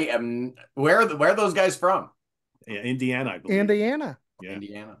 I am. Where are those guys from? Yeah, Indiana, I believe. Indiana. Yeah.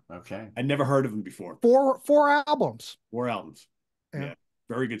 Indiana. Okay. I never heard of him before. Four albums. 4 albums. Yeah. Yeah.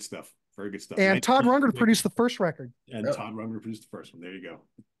 Very good stuff. Very good stuff. And Todd Rundgren produced the first record. And really? Todd Rundgren produced the first one. There you go.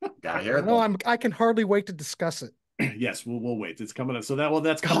 Gotta hear it. No, I can hardly wait to discuss it. Yes, we'll wait. It's coming up. So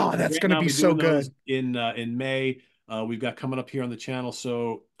that's coming. God, that's going to be so good. In May. We've got coming up here on the channel.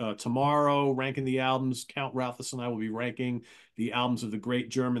 So tomorrow, ranking the albums. Count Ralphus and I will be ranking the albums of the great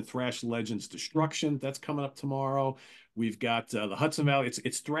German thrash legends Destruction. That's coming up tomorrow. We've got the Hudson Valley.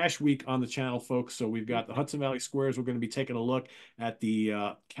 It's Thrash Week on the channel, folks. So we've got the Hudson Valley Squares. We're going to be taking a look at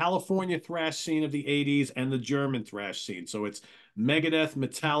the California thrash scene of the 80s and the German thrash scene. So it's Megadeth,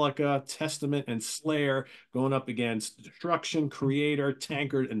 Metallica, Testament, and Slayer going up against Destruction, Creator,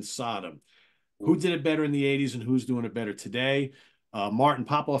 Tankard, and Sodom. Who did it better in the 80s and who's doing it better today? Martin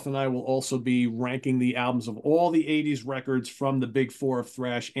Popoff and I will also be ranking the albums of all the 80s records from the big four of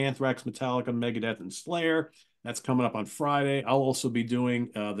thrash: Anthrax, Metallica, Megadeth, and Slayer. That's coming up on Friday. I'll also be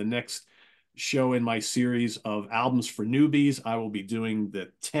doing the next show in my series of albums for newbies. I will be doing the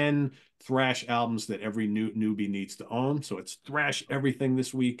 10 thrash albums that every newbie needs to own. So it's thrash everything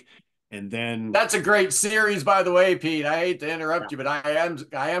this week. And then that's a great series, by the way, Pete. I hate to interrupt you, but I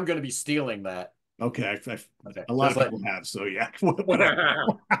am going to be stealing that. Okay, a lot of people have, so yeah, whatever.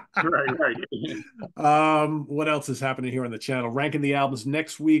 Right. What else is happening here on the channel? Ranking the albums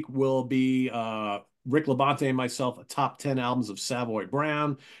next week will be Rick Labonte and myself, a top 10 albums of Savoy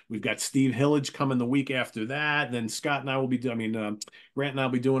Brown. We've got Steve Hillage coming the week after that. Then Scott and I will be doing, Grant and I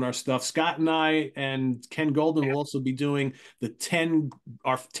will be doing our stuff. Scott and I and Ken Golden will also be doing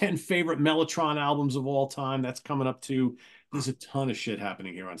our 10 favorite Mellotron albums of all time. That's coming up too. There's a ton of shit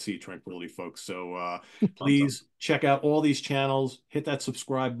happening here on Sea Tranquility, folks. So please check out all these channels, hit that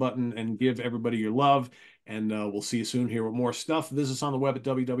subscribe button, and give everybody your love. And we'll see you soon here with more stuff. Visit us on the web at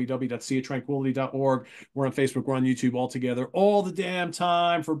www.seatranquility.org. We're on Facebook. We're on YouTube all together all the damn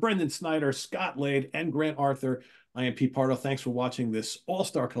time. For Brendon Snyder, Scot Lade, and Grant Arthur, I am Pete Pardo. Thanks for watching this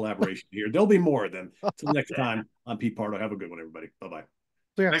all-star collaboration here. There'll be more of them. Until next time, I'm Pete Pardo. Have a good one, everybody. Bye-bye.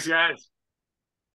 Thanks, guys.